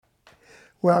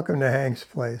Welcome to Hank's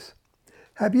Place.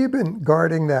 Have you been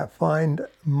guarding that fine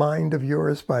mind of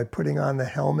yours by putting on the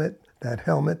helmet,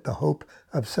 the hope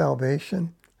of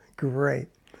salvation? Great.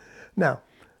 Now,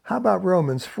 how about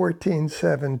Romans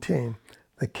 14:17?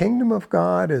 The kingdom of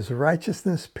God is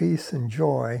righteousness, peace, and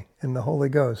joy in the Holy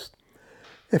Ghost.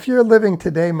 If you're living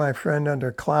today, my friend,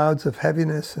 under clouds of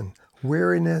heaviness and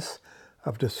weariness,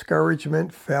 of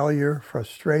discouragement, failure,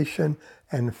 frustration,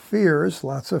 and fears,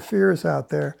 lots of fears out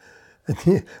there,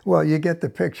 well, you get the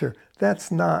picture.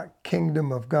 That's not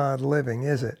kingdom of God living,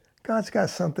 is it? God's got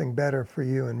something better for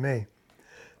you and me.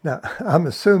 Now, I'm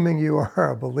assuming you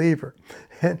are a believer.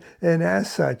 And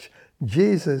as such,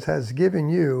 Jesus has given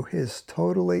you his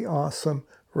totally awesome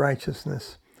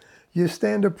righteousness. You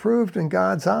stand approved in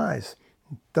God's eyes.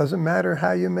 Doesn't matter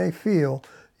how you may feel,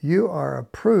 you are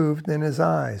approved in his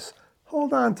eyes.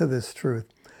 Hold on to this truth.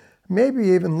 Maybe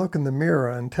even look in the mirror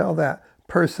and tell that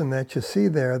person that you see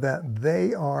there that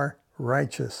they are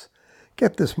righteous.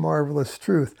 Get this marvelous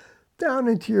truth down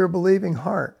into your believing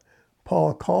heart.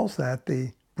 Paul calls that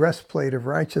the breastplate of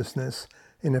righteousness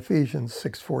in Ephesians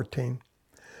 6:14.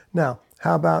 Now,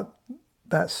 how about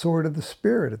that sword of the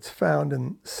Spirit? It's found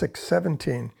in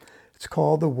 6:17. It's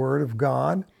called the Word of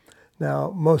God.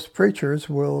 Now, most preachers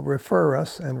will refer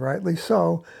us, and rightly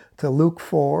so, to Luke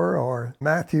 4 or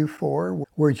Matthew 4,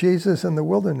 where Jesus in the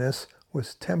wilderness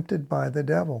was tempted by the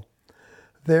devil.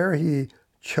 There he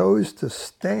chose to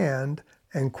stand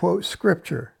and quote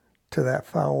scripture to that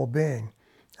foul being.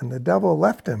 And the devil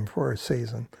left him for a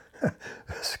season.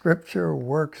 Scripture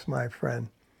works, my friend.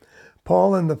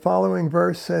 Paul in the following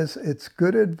verse says it's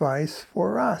good advice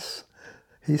for us.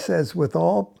 He says, with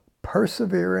all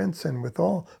perseverance and with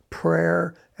all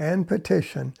prayer and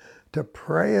petition, to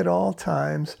pray at all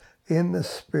times in the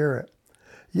Spirit.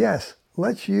 Yes,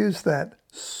 let's use that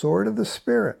sword of the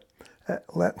Spirit.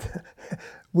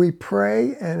 We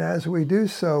pray, and as we do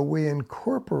so, we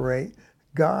incorporate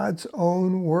God's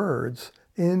own words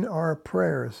in our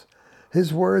prayers.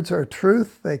 His words are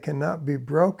truth. They cannot be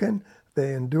broken.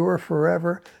 They endure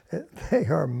forever. They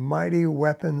are mighty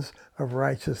weapons of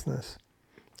righteousness.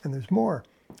 And there's more.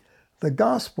 The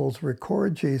Gospels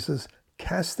record Jesus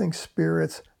casting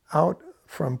spirits out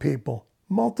from people,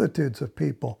 multitudes of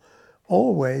people.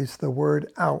 Always the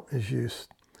word out is used.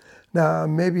 Now,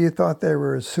 maybe you thought they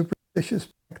were superstitious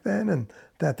back then and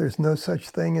that there's no such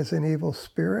thing as an evil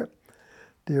spirit.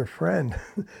 Dear friend,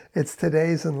 it's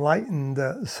today's enlightened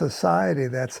society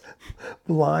that's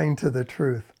blind to the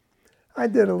truth. I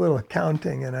did a little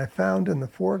counting and I found in the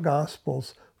four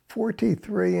Gospels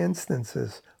 43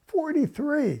 instances.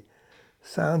 43!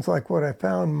 Sounds like what I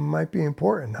found might be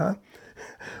important, huh?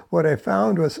 What I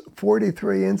found was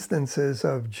 43 instances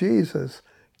of Jesus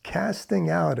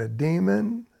casting out a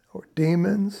demon or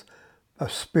demons, a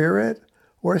spirit,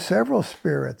 or several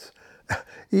spirits,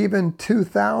 even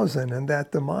 2,000 in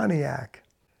that demoniac.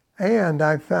 And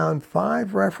I found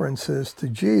 5 references to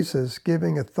Jesus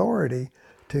giving authority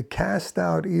to cast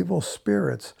out evil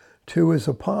spirits to his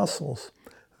apostles,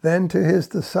 then to his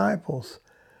disciples,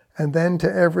 and then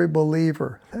to every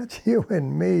believer. That's you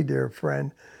and me, dear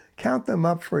friend. Count them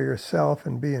up for yourself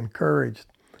and be encouraged.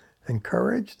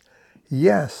 Encouraged?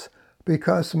 Yes,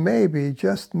 because maybe,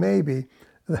 just maybe,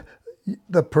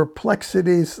 the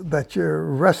perplexities that you're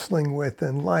wrestling with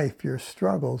in life, your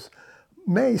struggles,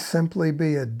 may simply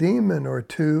be a demon or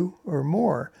two or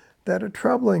more that are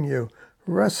troubling you,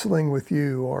 wrestling with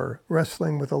you, or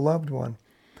wrestling with a loved one.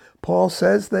 Paul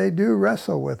says they do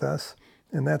wrestle with us,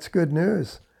 and that's good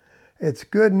news. It's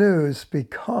good news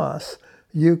because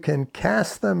you can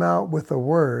cast them out with a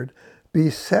word, be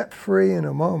set free in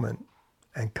a moment,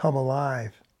 and come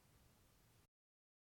alive.